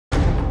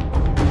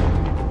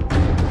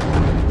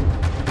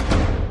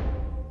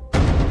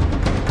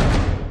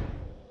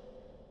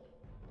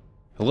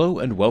Hello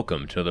and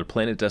welcome to another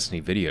Planet Destiny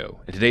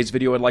video. In today's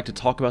video I'd like to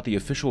talk about the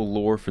official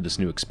lore for this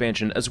new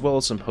expansion as well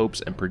as some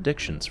hopes and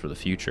predictions for the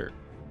future.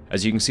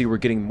 As you can see, we're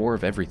getting more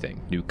of everything: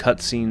 new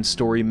cutscenes,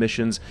 story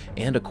missions,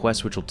 and a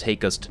quest which will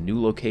take us to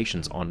new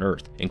locations on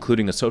Earth,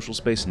 including a social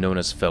space known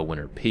as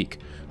Fellwinter Peak,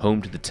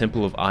 home to the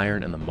Temple of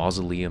Iron and the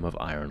Mausoleum of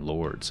Iron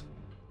Lords.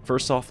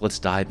 First off, let's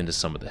dive into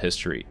some of the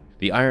history.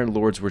 The Iron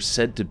Lords were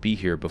said to be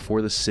here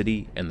before the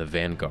city and the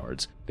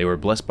Vanguards. They were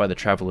blessed by the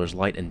Traveler's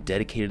Light and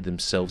dedicated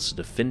themselves to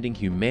defending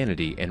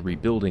humanity and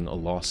rebuilding a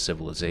lost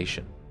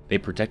civilization. They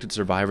protected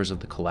survivors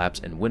of the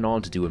collapse and went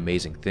on to do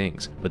amazing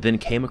things, but then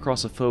came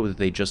across a foe that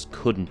they just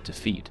couldn't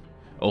defeat.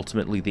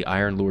 Ultimately, the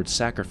Iron Lords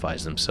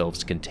sacrificed themselves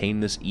to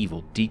contain this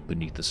evil deep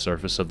beneath the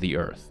surface of the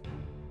Earth.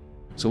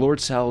 So Lord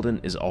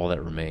Saladin is all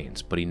that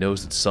remains, but he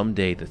knows that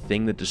someday the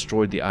thing that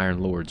destroyed the Iron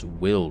Lords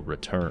will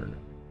return.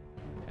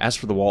 As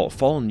for the Wall,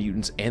 fallen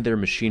mutants and their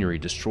machinery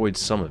destroyed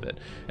some of it,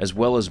 as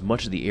well as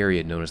much of the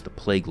area known as the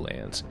Plague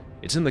Lands.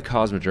 It's in the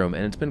Cosmodrome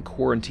and it's been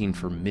quarantined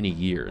for many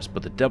years,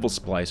 but the Devil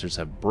Splicers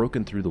have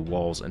broken through the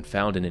walls and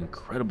found an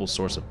incredible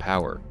source of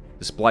power.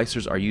 The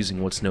Splicers are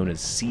using what's known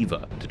as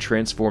SIVA to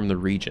transform the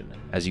region,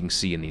 as you can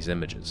see in these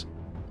images.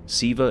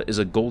 SIVA is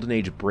a Golden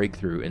Age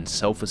breakthrough in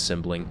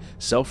self-assembling,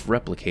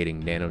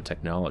 self-replicating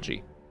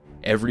nanotechnology.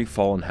 Every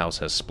fallen house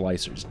has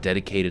splicers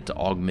dedicated to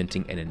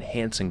augmenting and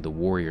enhancing the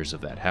warriors of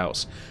that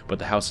house, but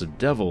the House of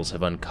Devils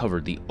have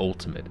uncovered the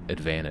ultimate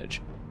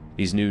advantage.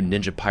 These new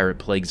ninja pirate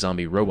plague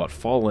zombie robot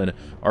Fallen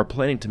are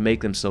planning to make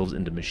themselves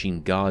into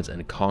machine gods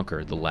and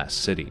conquer the last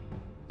city.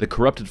 The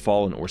corrupted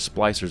Fallen or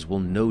Splicers will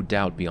no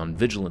doubt be on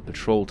vigilant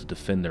patrol to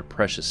defend their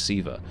precious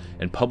SIVA,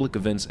 and public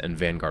events and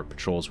Vanguard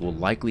patrols will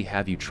likely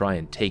have you try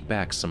and take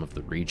back some of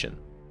the region.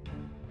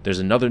 There's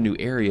another new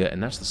area,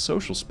 and that's the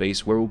social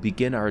space where we'll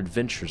begin our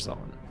adventures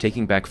on.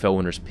 Taking back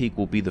Fellwinter's Peak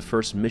will be the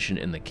first mission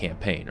in the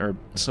campaign, or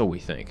so we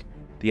think.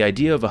 The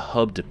idea of a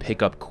hub to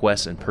pick up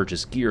quests and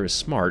purchase gear is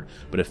smart,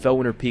 but if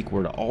Fellwinter Peak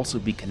were to also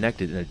be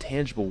connected in a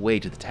tangible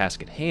way to the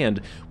task at hand,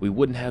 we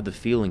wouldn't have the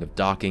feeling of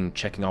docking,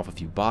 checking off a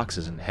few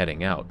boxes, and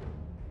heading out.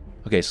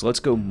 Okay, so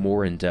let's go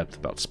more in depth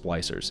about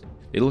Splicers.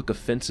 They look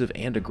offensive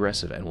and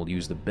aggressive and will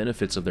use the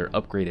benefits of their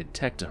upgraded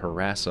tech to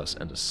harass us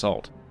and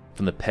assault.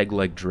 From the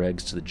peg-leg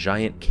dregs to the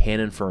giant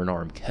cannon for an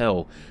arm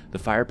Kell, the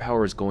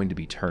firepower is going to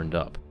be turned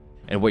up.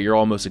 And what you're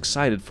all most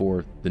excited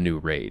for, the new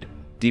raid.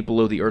 Deep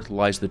below the earth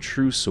lies the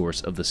true source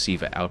of the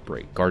SIVA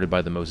outbreak, guarded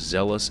by the most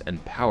zealous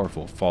and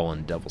powerful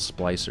fallen Devil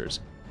Splicers.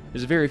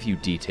 There's very few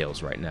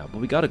details right now, but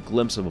we got a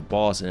glimpse of a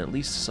boss and at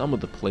least some of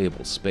the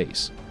playable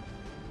space.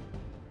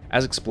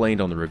 As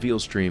explained on the reveal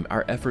stream,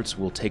 our efforts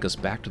will take us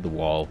back to the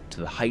Wall,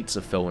 to the heights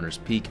of Fellwinter's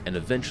Peak, and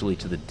eventually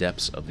to the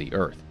depths of the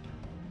earth.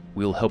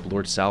 We will help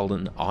Lord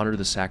Saladin honor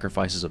the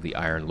sacrifices of the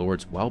Iron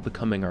Lords while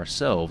becoming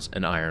ourselves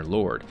an Iron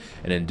Lord,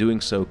 and in doing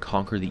so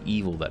conquer the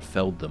evil that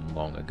felled them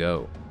long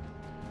ago.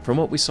 From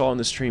what we saw in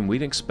the stream,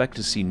 we'd expect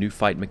to see new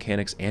fight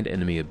mechanics and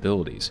enemy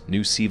abilities,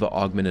 new SIVA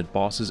augmented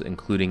bosses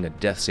including a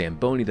Death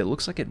Zamboni that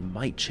looks like it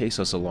might chase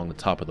us along the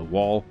top of the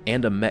Wall,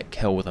 and a Mech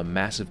Kell with a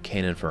massive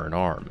cannon for an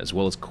arm, as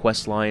well as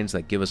quest lines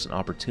that give us an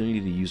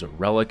opportunity to use a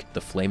relic,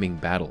 the Flaming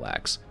Battle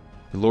Axe.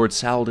 Lord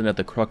Saladin at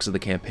the crux of the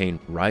campaign,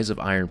 Rise of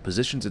Iron,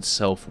 positions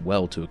itself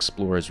well to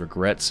explore his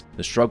regrets,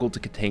 the struggle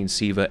to contain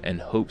SIVA, and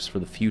hopes for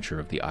the future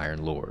of the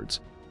Iron Lords.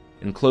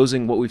 In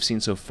closing, what we've seen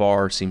so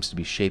far seems to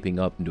be shaping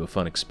up into a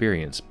fun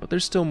experience, but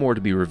there's still more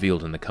to be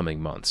revealed in the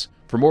coming months.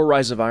 For more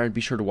Rise of Iron,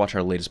 be sure to watch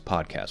our latest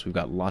podcast. We've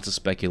got lots of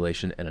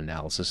speculation and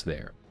analysis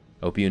there.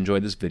 I hope you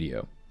enjoyed this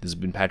video. This has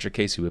been Patrick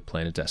Casey with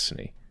Planet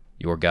Destiny,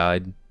 your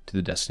guide to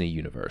the Destiny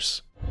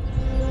universe.